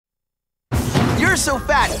you're so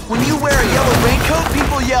fat, when you wear a yellow raincoat,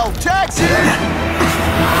 people yell, "Taxi!"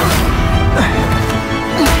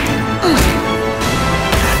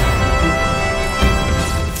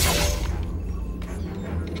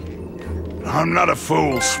 I'm not a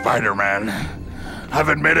fool, Spider-Man. I've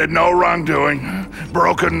admitted no wrongdoing,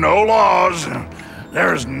 broken no laws.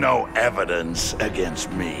 There's no evidence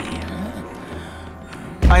against me.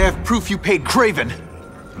 I have proof you paid Kraven.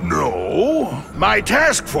 No, my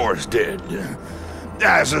task force did.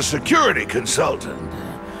 As a security consultant.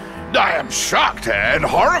 I am shocked and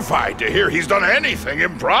horrified to hear he's done anything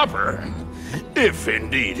improper. If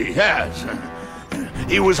indeed he has.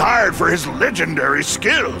 He was hired for his legendary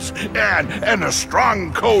skills and a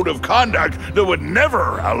strong code of conduct that would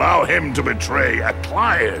never allow him to betray a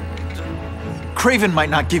client. Kraven might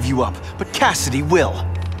not give you up, but Cassidy will.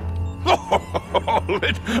 A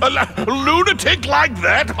lunatic like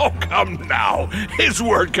that? Oh, come now. His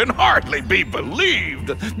word can hardly be believed.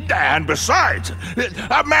 And besides,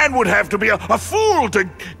 a man would have to be a fool to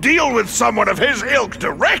deal with someone of his ilk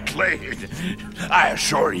directly. I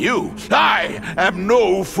assure you, I am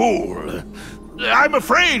no fool. I'm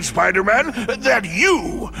afraid, Spider-Man, that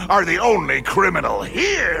you are the only criminal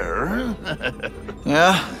here.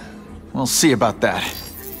 Yeah? We'll see about that.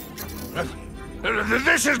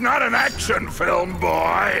 This is not an action film,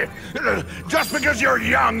 boy. Just because you're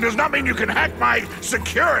young does not mean you can hack my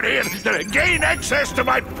security and gain access to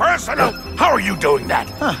my personal... How are you doing that?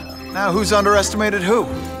 Huh. Now who's underestimated who?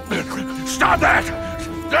 Stop that!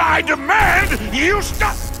 I demand you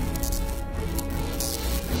stop!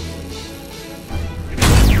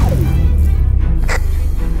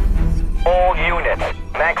 All units.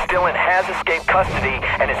 Max Dillon has escaped custody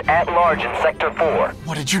and is at large in Sector 4.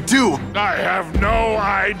 What did you do? I have no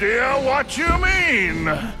idea what you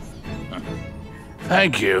mean.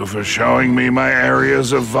 Thank you for showing me my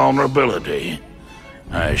areas of vulnerability.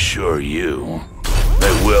 I assure you,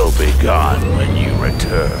 they will be gone when you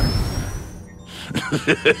return.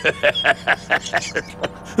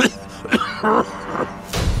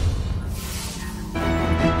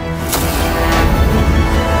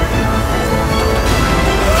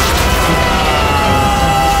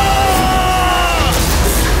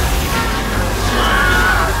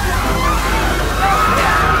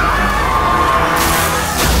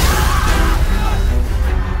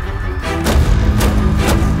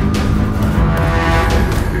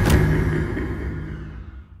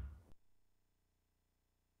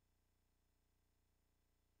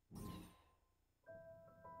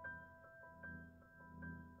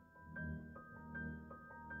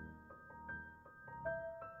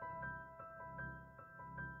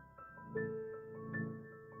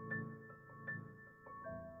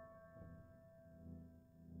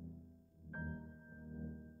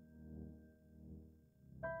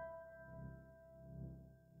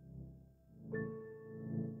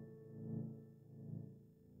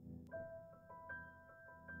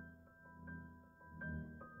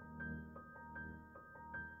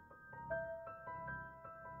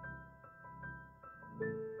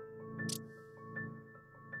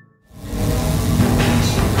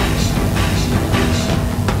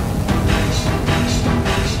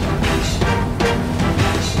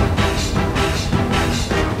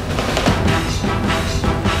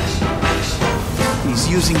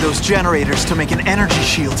 Using those generators to make an energy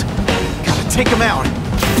shield. Gotta take him out.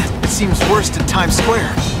 It seems worse in Times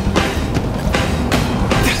Square.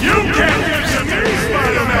 You can't get to me,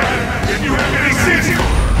 Spider-Man! If you have any sense,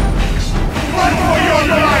 run for your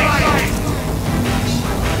life!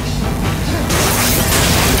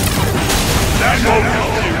 That won't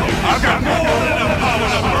help you. I've got more than enough power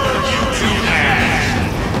to burn you to ash!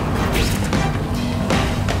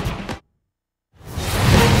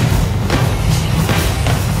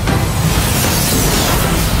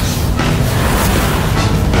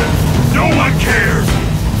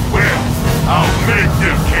 I'll make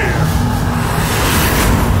them care!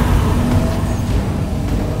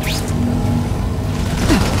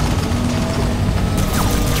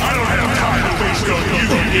 I don't have time to waste on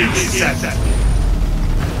you, insect!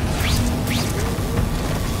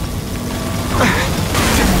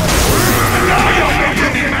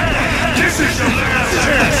 This is the last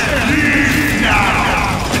chance! Leave now!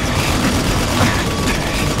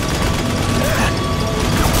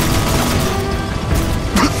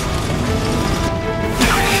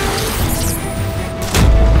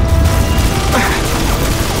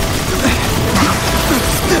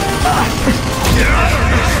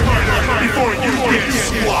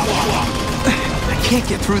 I can't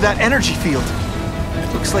get through that energy field.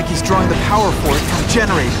 Looks like he's drawing the power for it from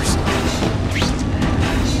generators.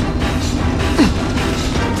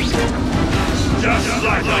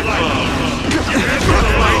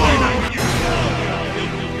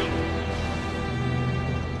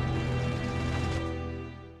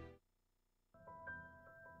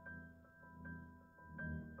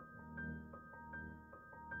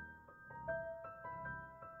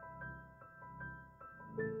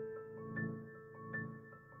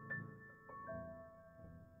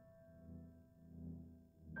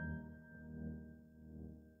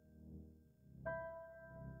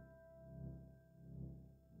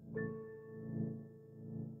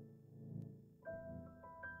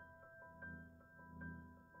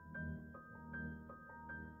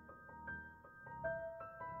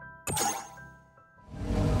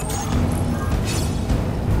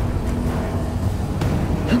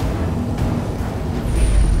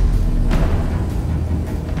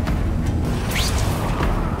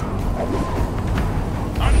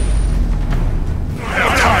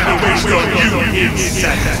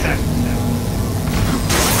 That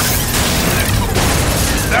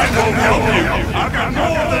won't help you. I've got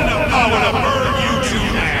more than enough power to burn